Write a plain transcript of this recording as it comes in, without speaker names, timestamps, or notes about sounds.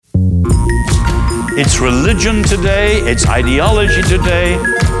It's religion today, it's ideology today,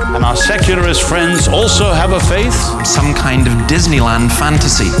 and our secularist friends also have a faith. Some kind of Disneyland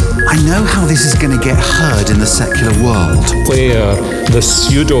fantasy. I know how this is going to get heard in the secular world. Where the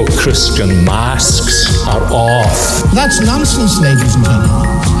pseudo-Christian masks are off. That's nonsense, ladies and gentlemen.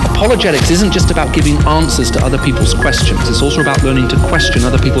 Apologetics isn't just about giving answers to other people's questions. It's also about learning to question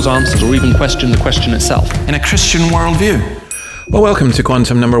other people's answers, or even question the question itself. In a Christian worldview. Well, welcome to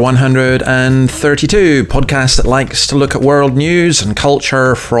Quantum number 132, podcast that likes to look at world news and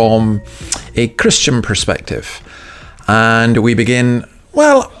culture from a Christian perspective. And we begin,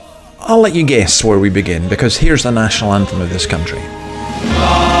 well, I'll let you guess where we begin, because here's the national anthem of this country.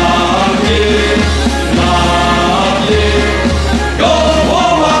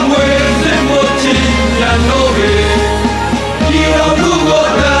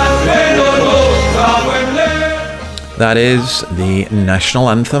 That is the national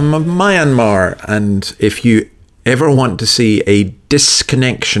anthem of Myanmar. And if you ever want to see a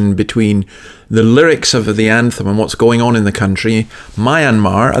disconnection between the lyrics of the anthem and what's going on in the country,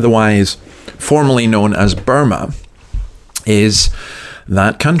 Myanmar, otherwise formerly known as Burma, is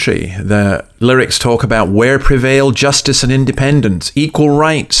that country. The lyrics talk about where prevail justice and independence, equal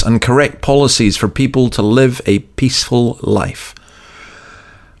rights and correct policies for people to live a peaceful life.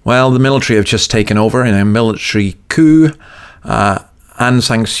 Well, the military have just taken over in a military coup. Aung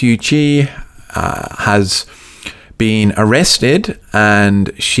San Suu Kyi has been arrested,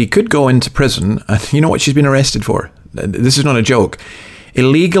 and she could go into prison. And you know what she's been arrested for? This is not a joke.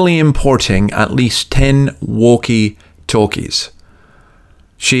 Illegally importing at least 10 walkie-talkies.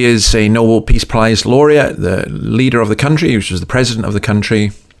 She is a Nobel Peace Prize laureate, the leader of the country, which is the president of the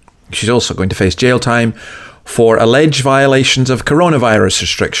country. She's also going to face jail time for alleged violations of coronavirus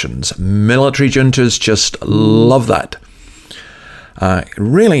restrictions. Military juntas just love that.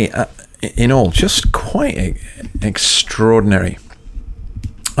 Really, in all, just quite extraordinary.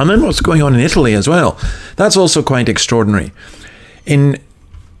 And then what's going on in Italy as well, that's also quite extraordinary. In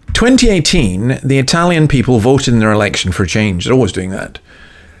 2018, the Italian people voted in their election for change. They're always doing that.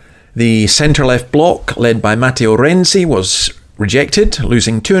 The centre-left bloc, led by Matteo Renzi, was rejected,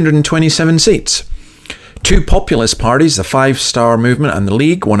 losing 227 seats. Two populist parties, the Five Star Movement and the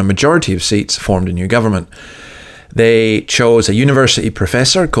League, won a majority of seats, formed a new government. They chose a university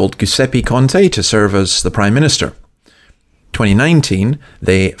professor called Giuseppe Conte to serve as the Prime Minister. 2019,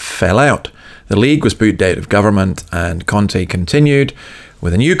 they fell out. The League was booted out of government, and Conte continued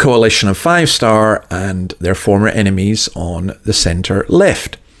with a new coalition of Five Star and their former enemies on the centre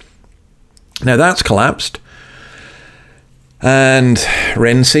left. Now that's collapsed. And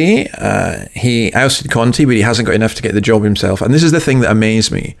Renzi, he ousted Conte, but he hasn't got enough to get the job himself. And this is the thing that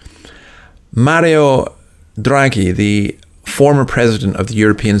amazed me. Mario Draghi, the former president of the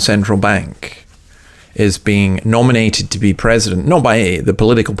European Central Bank, is being nominated to be president, not by the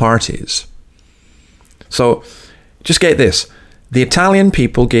political parties. So just get this. The Italian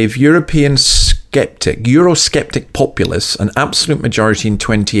people gave Eurosceptic populists an absolute majority in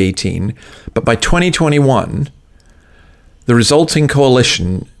 2018, but by 2021... the resulting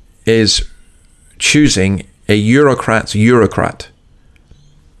coalition is choosing a Eurocrat's Eurocrat,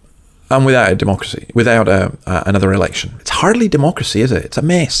 and without a democracy, without another election. It's hardly democracy, is it? It's a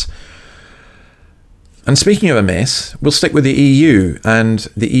mess. And speaking of a mess, we'll stick with the EU and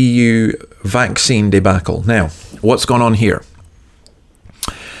the EU vaccine debacle. Now, what's gone on here?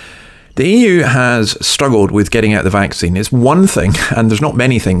 The EU has struggled with getting out the vaccine. It's one thing, and there's not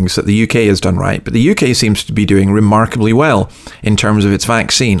many things that the UK has done right, but the UK seems to be doing remarkably well in terms of its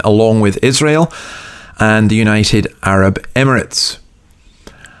vaccine, along with Israel and the United Arab Emirates.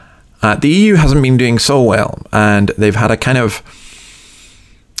 The EU hasn't been doing so well, and they've had a kind of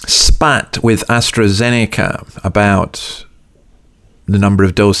spat with AstraZeneca about the number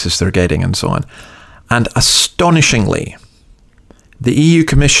of doses they're getting and so on. And astonishingly, the EU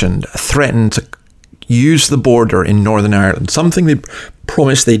Commission threatened to use the border in Northern Ireland, something they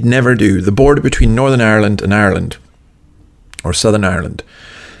promised they'd never do, the border between Northern Ireland and Ireland, or Southern Ireland.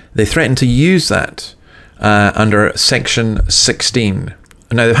 They threatened to use that under Section 16.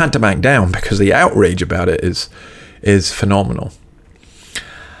 Now, they've had to back down because the outrage about it is phenomenal.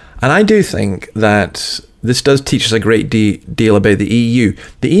 And I do think that this does teach us a great deal about the EU.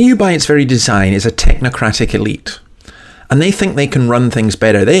 The EU, by its very design, is a technocratic elite. And they think they can run things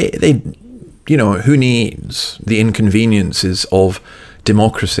better. They, you know, who needs the inconveniences of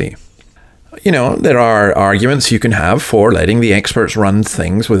democracy? You know, there are arguments you can have for letting the experts run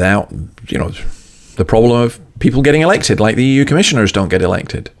things without, you know, the problem of people getting elected, like the EU commissioners don't get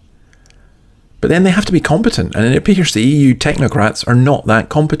elected. But then they have to be competent, and it appears the EU technocrats are not that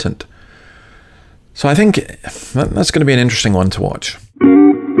competent. So I think that's going to be an interesting one to watch.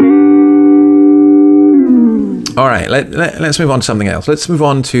 All right, let's move on to something else. Let's move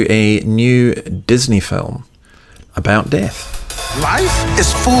on to a new Disney film about death. Life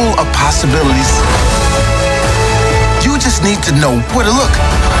is full of possibilities. You just need to know where to look.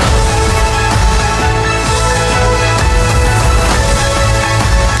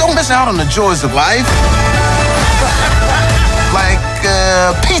 Don't miss out on the joys of life. Like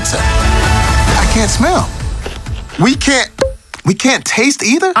pizza. I can't smell. We can't taste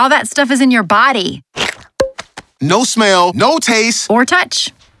either? All that stuff is in your body. No smell, no taste. Or touch.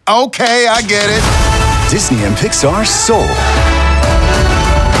 Okay, I get it. Disney and Pixar Soul.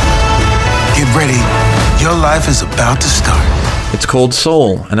 Get ready. Your life is about to start. It's called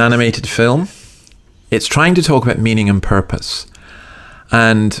Soul, an animated film. It's trying to talk about meaning and purpose.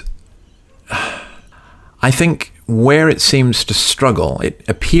 And I think where it seems to struggle, it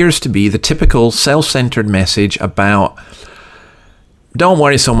appears to be the typical self-centered message about don't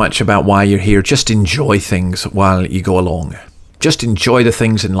worry so much about why you're here, just enjoy things while you go along. Just enjoy the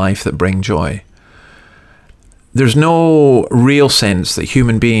things in life that bring joy. There's no real sense that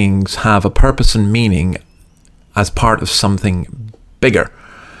human beings have a purpose and meaning as part of something bigger.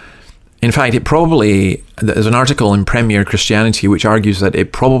 In fact, there's an article in Premier Christianity which argues that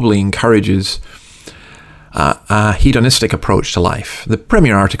it probably encourages a hedonistic approach to life. The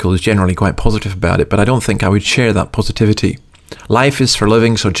Premier article is generally quite positive about it, but I don't think I would share that positivity. Life is for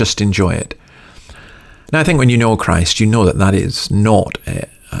living, so just enjoy it. Now, I think when you know Christ, you know that that is not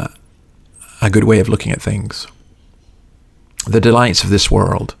a good way of looking at things. The delights of this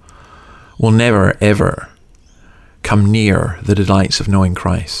world will never, ever come near the delights of knowing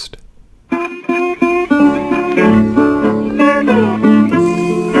Christ.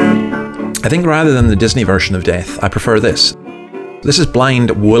 I think rather than the Disney version of death, I prefer this. This is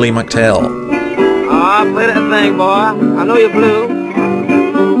Blind Willie McTell. Ah, play that thing, boy. I know you're blue.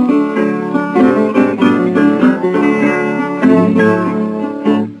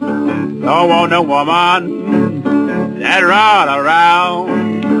 Don't want no woman that run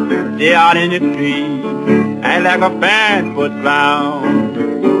around, stay out in the street, act like a fan-foot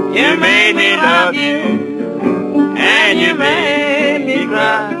clown. You made me love you, and you made me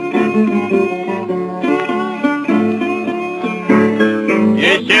cry.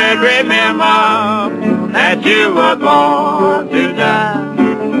 You should remember that you were born to die.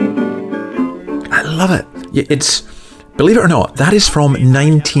 I love it. It's, believe it or not, that is from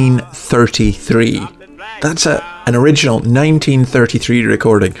 1933. That's an original 1933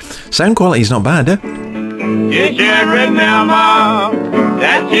 recording. Sound quality is not bad, eh? You should remember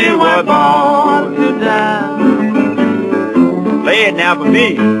that you were born to die. Play it now for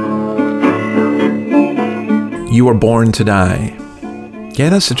me. You were born to die. Yeah,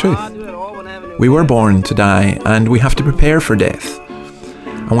 that's the truth. We were born to die, and we have to prepare for death.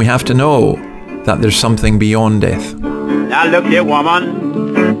 And we have to know that there's something beyond death. Now look here,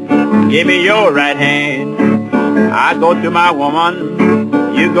 woman. Give me your right hand. I go to my woman.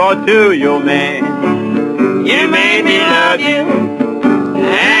 You go to your man. You made me love you,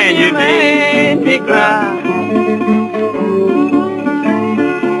 and you made me cry.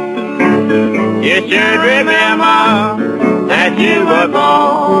 You should remember that you were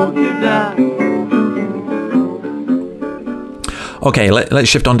born to die. Okay, let's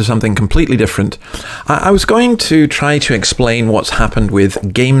shift on to something completely different. I was going to try to explain what's happened with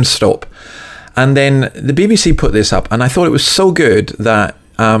GameStop. And then the BBC put this up, and I thought it was so good that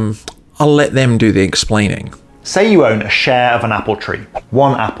I'll let them do the explaining. Say you own a share of an apple tree,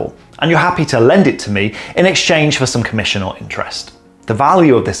 one apple, and you're happy to lend it to me in exchange for some commission or interest. The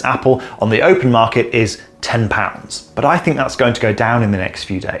value of this apple on the open market is £10, but I think that's going to go down in the next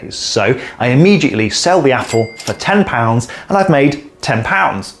few days. So I immediately sell the apple for £10 and I've made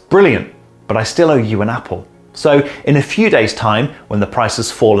 £10. Brilliant, but I still owe you an apple. So in a few days' time, when the price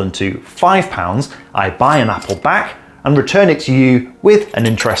has fallen to £5, I buy an apple back and return it to you with an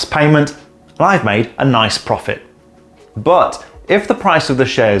interest payment, and I've made a nice profit. But if the price of the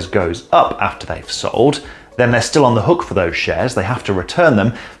shares goes up after they've sold, then they're still on the hook for those shares, they have to return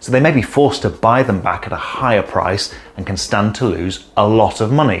them, so they may be forced to buy them back at a higher price and can stand to lose a lot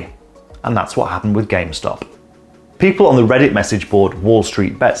of money. And that's what happened with GameStop. People on the Reddit message board Wall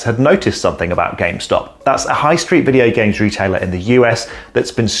Street Bets had noticed something about GameStop. That's a high street video games retailer in the US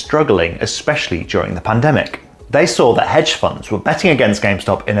that's been struggling, especially during the pandemic. They saw that hedge funds were betting against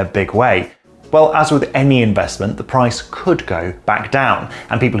GameStop in a big way. Well, as with any investment, the price could go back down,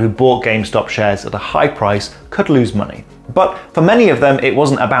 and people who bought GameStop shares at a high price could lose money. But for many of them, it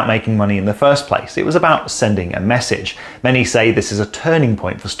wasn't about making money in the first place. It was about sending a message. Many say this is a turning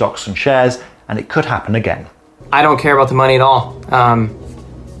point for stocks and shares, and it could happen again. I don't care about the money at all.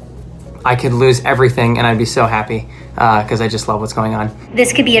 I could lose everything and I'd be so happy because I just love what's going on.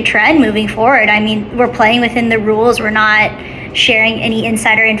 This could be a trend moving forward. I mean, we're playing within the rules. We're not sharing any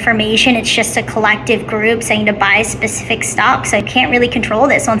insider information. It's just a collective group saying to buy specific stocks. So I can't really control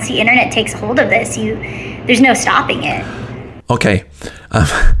this. Once the internet takes hold of this, there's no stopping it. Okay.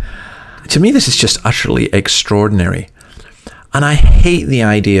 To me, this is just utterly extraordinary. And I hate the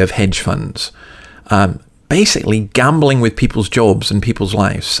idea of hedge funds. Basically gambling with people's jobs and people's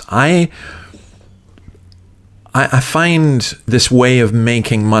lives. I find this way of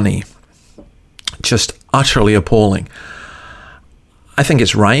making money just utterly appalling. I think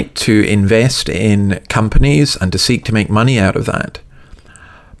it's right to invest in companies and to seek to make money out of that.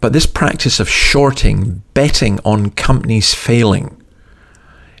 But this practice of shorting, betting on companies failing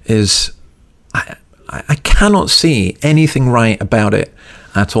is... I cannot see anything right about it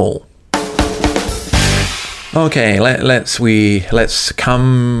at all. Okay, let's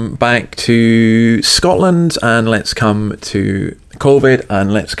come back to Scotland, and let's come to COVID,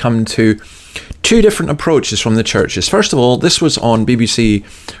 and let's come to two different approaches from the churches. First of all, this was on BBC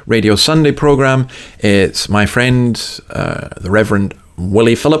Radio Sunday programme. It's my friend, the Reverend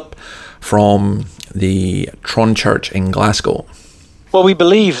Willie Philip from the Tron Church in Glasgow. Well, we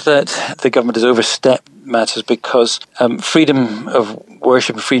believe that the government has overstepped matters because freedom of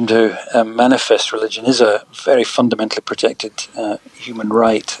worship and freedom to manifest religion is a very fundamentally protected human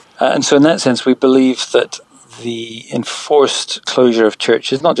right. And so in that sense, we believe that the enforced closure of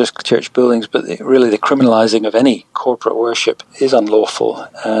churches, not just church buildings, but really the criminalising of any corporate worship is unlawful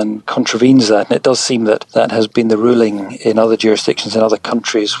and contravenes that. And it does seem that that has been the ruling in other jurisdictions in other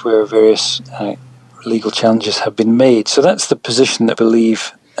countries where various legal challenges have been made. So that's the position that we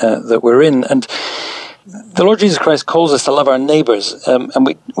believe that we're in. And the Lord Jesus Christ calls us to love our neighbours, and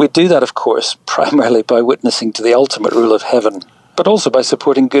we do that, of course, primarily by witnessing to the ultimate rule of heaven, but also by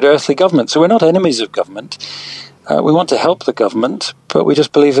supporting good earthly government. So we're not enemies of government. We want to help the government, but we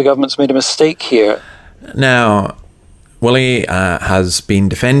just believe the government's made a mistake here. Now, Willie has been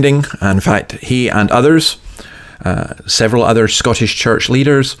defending, and in fact, he and others, several other Scottish church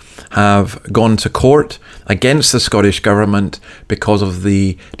leaders, have gone to court against the Scottish government because of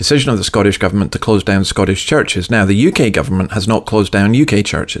the decision of the Scottish government to close down Scottish churches. Now, the UK government has not closed down UK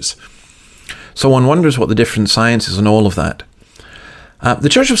churches. So one wonders what the different science is and all of that. The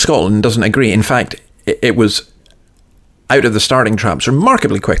Church of Scotland doesn't agree. In fact, it was out of the starting traps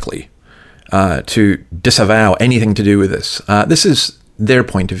remarkably quickly to disavow anything to do with this. This is their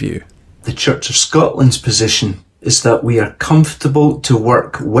point of view. The Church of Scotland's position is that we are comfortable to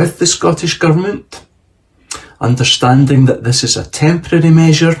work with the Scottish Government, understanding that this is a temporary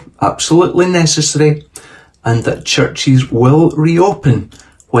measure, absolutely necessary, and that churches will reopen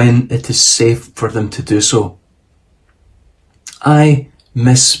when it is safe for them to do so. I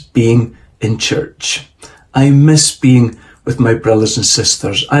miss being in church. I miss being with my brothers and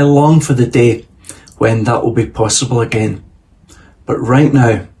sisters. I long for the day when that will be possible again. But right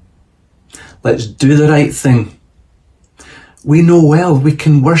now, let's do the right thing. We know well we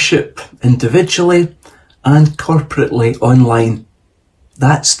can worship individually and corporately online.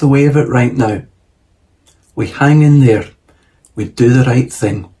 That's the way of it right now. We hang in there, we do the right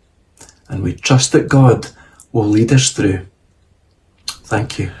thing, and we trust that God will lead us through.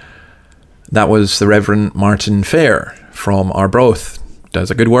 Thank you. That was the Reverend Martin Fair from Arbroath.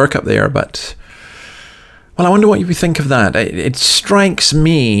 Does a good work up there, but... Well, I wonder what you think of that. It strikes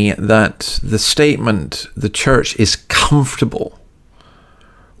me that the statement, the church is comfortable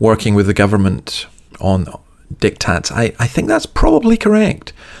working with the government on diktats, I think that's probably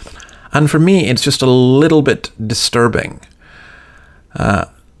correct. And for me, it's just a little bit disturbing. This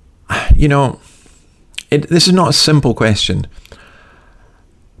is not a simple question,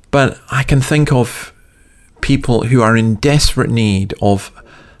 but I can think of people who are in desperate need of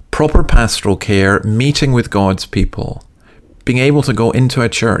proper pastoral care, meeting with God's people, being able to go into a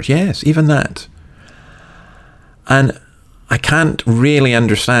church. Yes, even that. And I can't really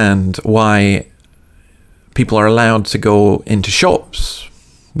understand why people are allowed to go into shops,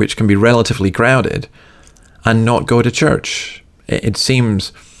 which can be relatively crowded, and not go to church. It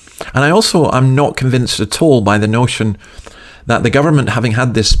seems... And I'm not convinced at all by the notion that the government, having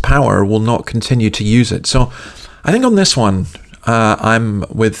had this power, will not continue to use it. So I think on this one, I'm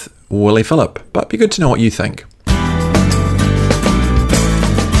with Willie Philip, but it'd be good to know what you think.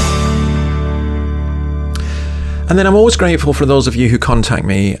 And then I'm always grateful for those of you who contact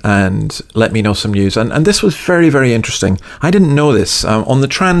me and let me know some news. And this was very, very interesting. I didn't know this. On the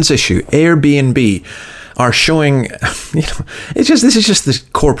trans issue, Airbnb are showing, this is just this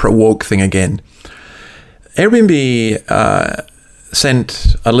corporate woke thing again. Airbnb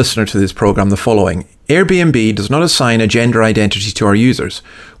sent a listener to this program the following. Airbnb does not assign a gender identity to our users.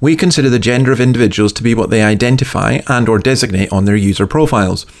 We consider the gender of individuals to be what they identify and or designate on their user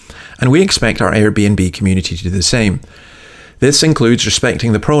profiles. And we expect our Airbnb community to do the same. This includes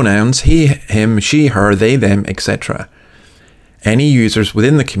respecting the pronouns he, him, she, her, they, them, etc. any users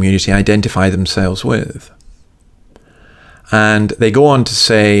within the community identify themselves with. And they go on to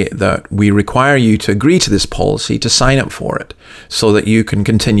say that we require you to agree to this policy, to sign up for it, so that you can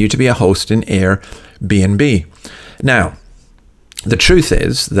continue to be a host in Airbnb. Now, the truth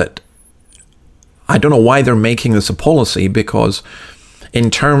is that I don't know why they're making this a policy, because in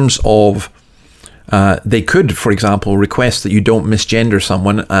terms of they could, for example, request that you don't misgender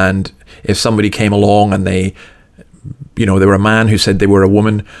someone, and if somebody came along and they were a man who said they were a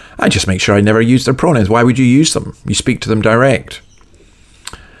woman, I just make sure I never use their pronouns. Why would you use them? You speak to them direct.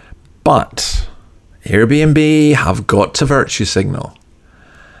 But Airbnb have got to virtue signal.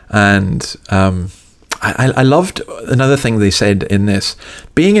 And I loved another thing they said in this.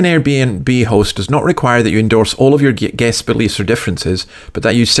 Being an Airbnb host does not require that you endorse all of your guests' beliefs or differences, but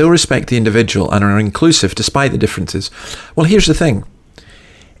that you still respect the individual and are inclusive despite the differences. Well, here's the thing.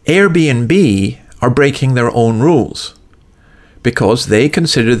 Airbnb are breaking their own rules because they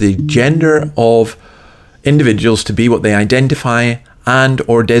consider the gender of individuals to be what they identify and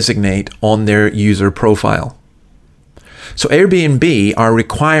or designate on their user profile. So Airbnb are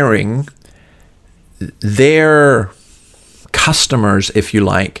requiring their customers, if you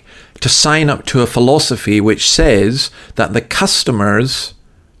like, to sign up to a philosophy which says that the customers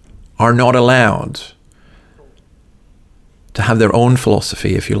are not allowed to have their own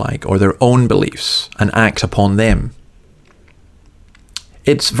philosophy, if you like, or their own beliefs and act upon them.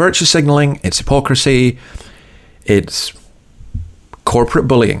 It's virtue signaling, it's hypocrisy, it's corporate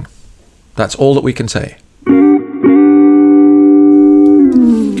bullying. That's all that we can say.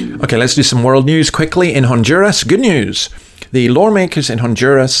 Okay, let's do some world news quickly. In Honduras, good news. The lawmakers in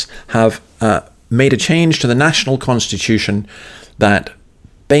Honduras have made a change to the national constitution that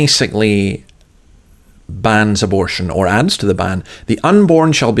basically bans abortion, or adds to the ban. The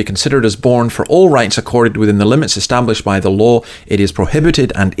unborn shall be considered as born for all rights accorded within the limits established by the law. It is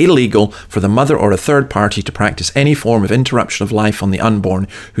prohibited and illegal for the mother or a third party to practice any form of interruption of life on the unborn,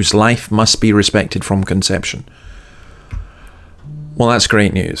 whose life must be respected from conception. Well, that's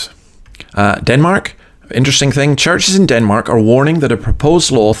great news. Denmark, interesting thing. Churches in Denmark are warning that a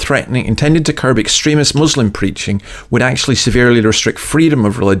proposed law intended to curb extremist Muslim preaching would actually severely restrict freedom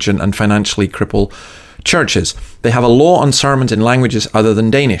of religion and financially cripple churches. They have a law on sermons in languages other than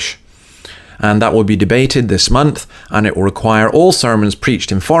Danish, and that will be debated this month, and it will require all sermons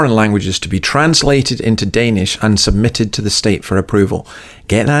preached in foreign languages to be translated into Danish and submitted to the state for approval.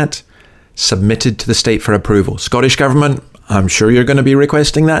 Get that? Submitted to the state for approval. Scottish Government, I'm sure you're going to be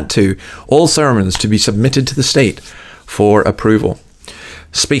requesting that too. All sermons to be submitted to the state for approval.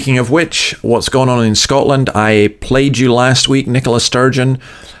 Speaking of which, what's going on in Scotland? I played you last week, Nicola Sturgeon,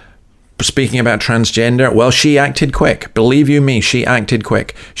 speaking about transgender. Well, she acted quick. Believe you me, she acted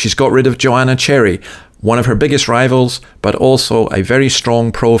quick. She's got rid of Joanna Cherry, one of her biggest rivals, but also a very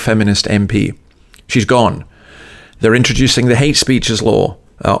strong pro-feminist MP. She's gone. They're introducing the hate speeches law,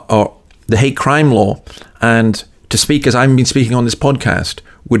 or the hate crime law, and to speak as I've been speaking on this podcast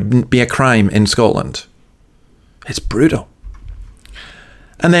would be a crime in Scotland. It's brutal.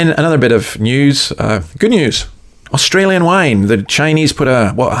 And then another bit of news, good news. Australian wine, the Chinese put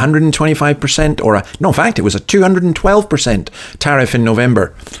a 125% in fact it was a 212% tariff in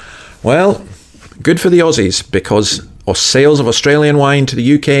November. Well, good for the Aussies, because sales of Australian wine to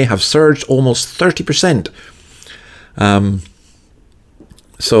the UK have surged almost 30%.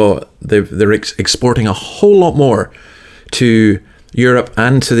 So they're exporting a whole lot more to Europe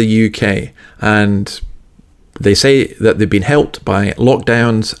and to the UK. And they say that they've been helped by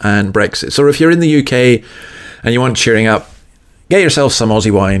lockdowns and Brexit. So if you're in the UK and you want cheering up, get yourself some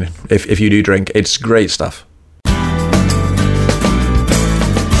Aussie wine if you do drink. It's great stuff.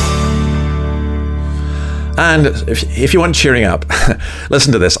 And if you want cheering up,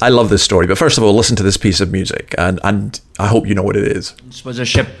 listen to this. I love this story. But first of all, listen to this piece of music. And I hope you know what it is. This was a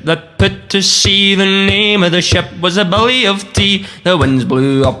ship that put to sea. The name of the ship was a Billy of Tea. The winds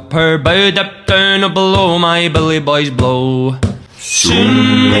blew up her bow, dipped down below my Billy boys blow.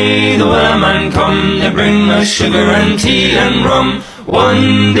 Soon may the wellerman come to bring us sugar and tea and rum.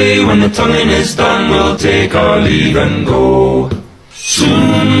 One day when the tonguing is done, we'll take our leave and go.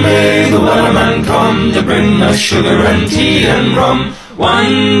 Soon may the wellerman come to bring us sugar and tea and rum.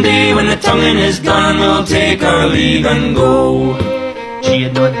 One day when the tonguing is done, we'll take our leave and go. She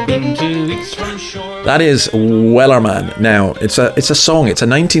had not been 2 weeks from shore. That is Wellerman. Now, it's a song. It's a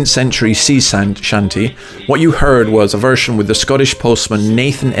 19th century sea shanty. What you heard was a version with the Scottish postman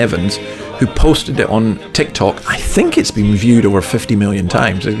Nathan Evans, who posted it on TikTok. I think it's been viewed over 50 million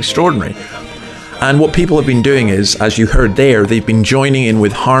times. It's extraordinary. And what people have been doing is, as you heard there, they've been joining in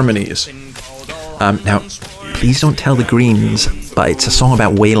with harmonies. Now, please don't tell the Greens, but it's a song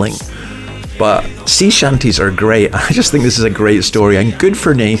about whaling. But sea shanties are great. I just think this is a great story, and good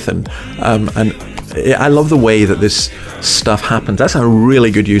for Nathan. And I love the way that this stuff happens. That's a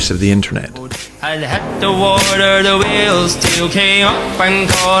really good use of the internet. I hit the water, the whale's tail came up and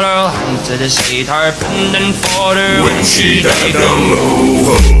caught her. Hand to the side, harpooned and fought her when she dived down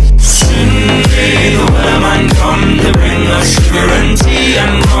low. Soon may the whaleman come to bring us sugar and tea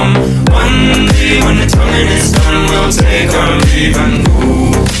and rum. One day when the tonguing is done, we'll take our leave and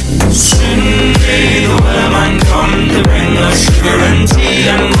go. Soon may the whaleman come to bring us sugar and tea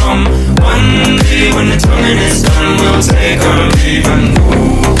and rum. One day when the tonguing is done, we'll take our leave and go.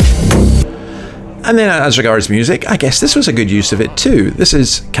 And then as regards music, I guess this was a good use of it too. This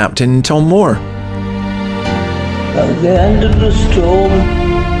is Captain Tom Moore. At the end of the storm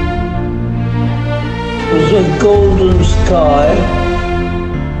was a golden sky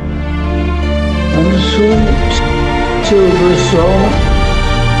and the sweet silver song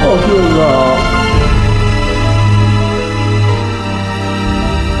of the lark.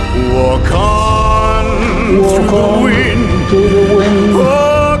 Walk on through the wind.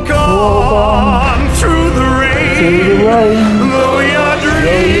 Walk on through the rain. Though your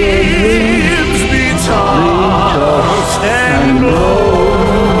dreams be tossed and blown.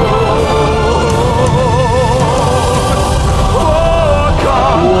 Walk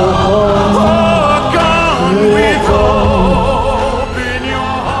on with hope in your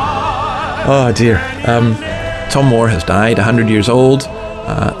heart. Oh dear. Tom Moore has died, 100 years old.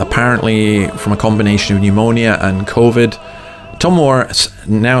 Apparently from a combination of pneumonia and COVID. Tom Moore,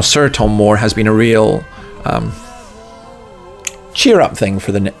 now Sir Tom Moore, has been a real cheer-up thing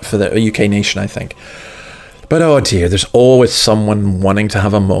for the UK nation, I think. But oh dear, there's always someone wanting to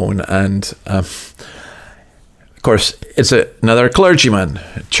have a moan, and of course, it's another clergyman,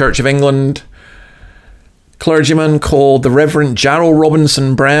 Church of England clergyman called the Reverend Jarrell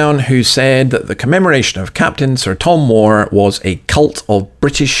Robinson Brown, who said that the commemoration of Captain Sir Tom Moore was a cult of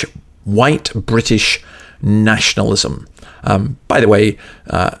white British nationalism. By the way,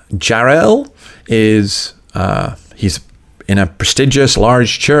 Jarrell is he's in a prestigious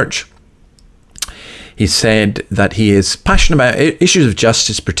large church. He said that he is passionate about issues of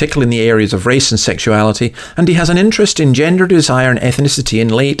justice, particularly in the areas of race and sexuality, and he has an interest in gender desire and ethnicity in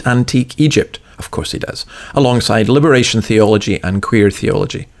late antique Egypt. Of course he does, alongside liberation theology and queer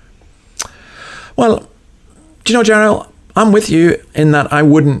theology. Well, do you know, Jarrell, I'm with you in that I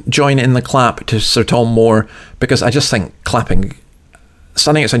wouldn't join in the clap to Sir Tom Moore, because I just think clapping,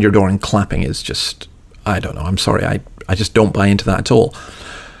 standing outside your door and clapping is just, I don't know, I'm sorry, I just don't buy into that at all.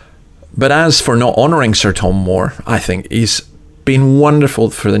 But as for not honouring Sir Tom Moore, I think he's been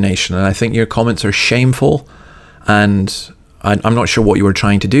wonderful for the nation, and I think your comments are shameful, and I'm not sure what you were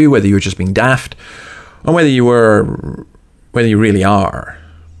trying to do, whether you were just being daft, or whether you really are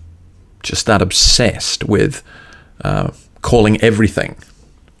just that obsessed with calling everything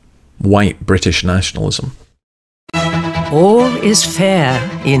white British nationalism. All is fair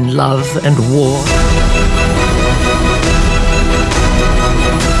in love and war.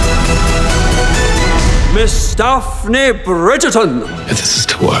 Miss Daphne Bridgerton! If this is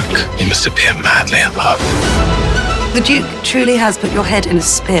to work, you must appear madly in love. The Duke truly has put your head in a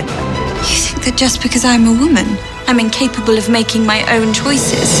spin. You think that just because I'm a woman, I'm incapable of making my own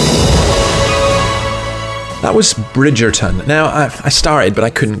choices? That was Bridgerton. Now, I started, but I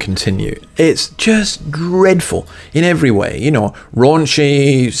couldn't continue. It's just dreadful in every way. You know,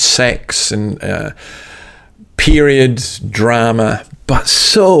 raunchy sex and period drama, but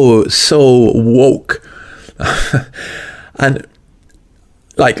so woke. And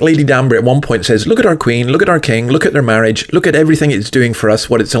like Lady Danbury at one point says, look at our queen, look at our king, look at their marriage, look at everything it's doing for us,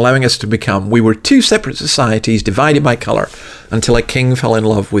 what it's allowing us to become. We were two separate societies divided by colour until a king fell in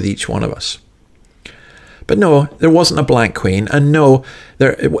love with each one of us. But no, there wasn't a black queen, and no,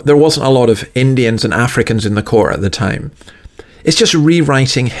 there wasn't a lot of Indians and Africans in the court at the time. It's just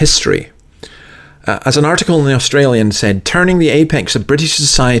rewriting history. As an article in The Australian said, turning the apex of British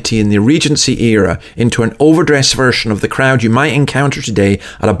society in the Regency era into an overdressed version of the crowd you might encounter today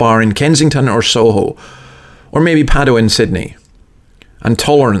at a bar in Kensington or Soho, or maybe Padua in Sydney. And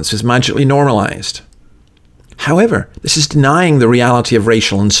tolerance is magically normalised. However, this is denying the reality of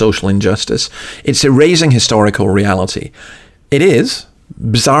racial and social injustice. It's erasing historical reality. It is,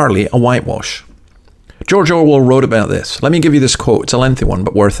 bizarrely, a whitewash. George Orwell wrote about this. Let me give you this quote. It's a lengthy one,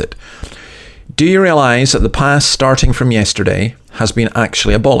 but worth it. Do you realise that the past, starting from yesterday, has been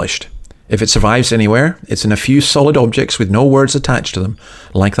actually abolished? If it survives anywhere, it's in a few solid objects with no words attached to them,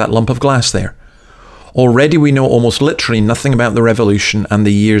 like that lump of glass there. Already we know almost literally nothing about the revolution and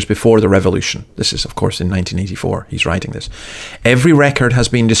the years before the revolution. This is, of course, in 1984. He's writing this. Every record has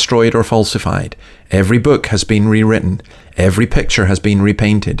been destroyed or falsified. Every book has been rewritten. Every picture has been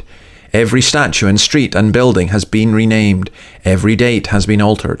repainted. Every statue and street and building has been renamed. Every date has been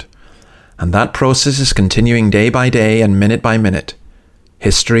altered. And that process is continuing day by day and minute by minute.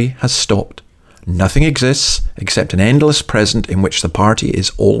 History has stopped. Nothing exists except an endless present in which the party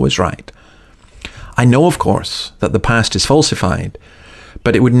is always right. I know, of course, that the past is falsified,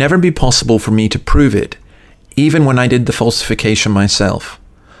 but it would never be possible for me to prove it, even when I did the falsification myself.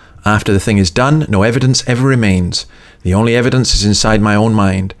 After the thing is done, no evidence ever remains. The only evidence is inside my own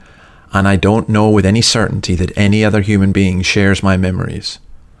mind, and I don't know with any certainty that any other human being shares my memories.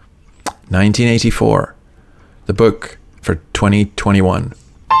 1984, the book for 2021.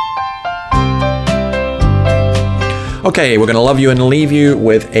 Okay, we're going to love you and leave you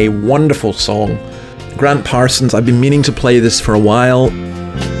with a wonderful song. Grant Parsons, I've been meaning to play this for a while. In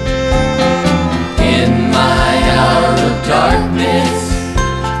my hour of darkness,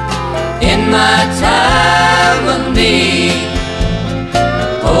 in my time of need,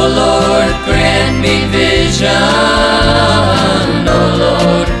 oh Lord, grant me vision, oh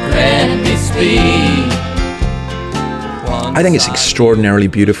Lord, grant me speed. I think it's extraordinarily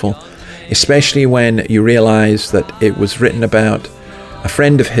beautiful, especially when you realise that it was written about a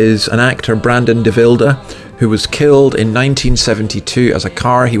friend of his, an actor, Brandon DeVilda, who was killed in 1972 as a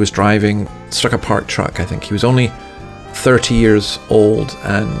car he was driving struck a parked truck, I think. He was only 30 years old,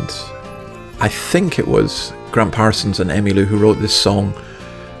 and I think it was Grant Parsons and Emmylou who wrote this song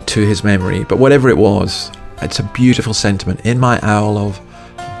to his memory. But whatever it was, it's a beautiful sentiment. In my hour of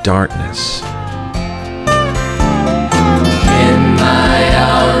darkness. In my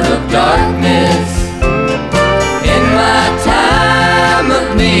hour of darkness, in my time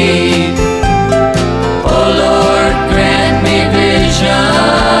of need, oh Lord, grant me vision,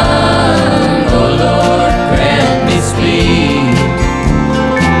 oh Lord, grant me speed.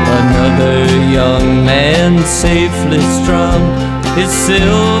 Another young man safely strummed his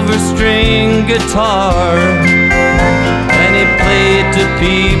silver string guitar, and he played to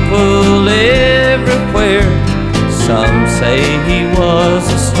people everywhere. Some say he was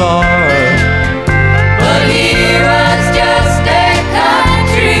a star, but he was just a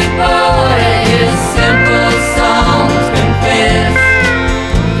country boy. His simple songs confess,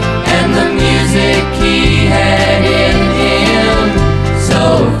 and the music he had in him,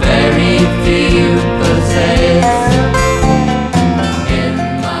 so very few possess.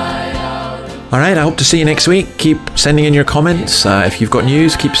 All right, I hope to see you next week. Keep sending in your comments. If you've got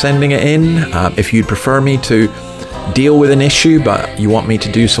news, keep sending it in. If you'd prefer me to deal with an issue, but you want me to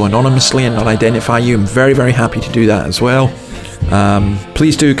do so anonymously and not identify you, I'm very, very happy to do that as well.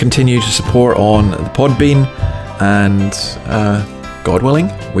 Please do continue to support on the Podbean, and God willing,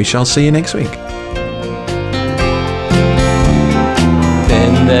 we shall see you next week.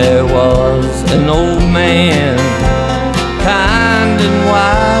 Then there was an old man, kind and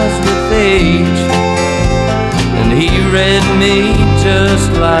wise with age, and he read me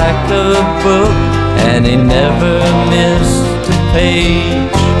just like a book, and he never missed a page.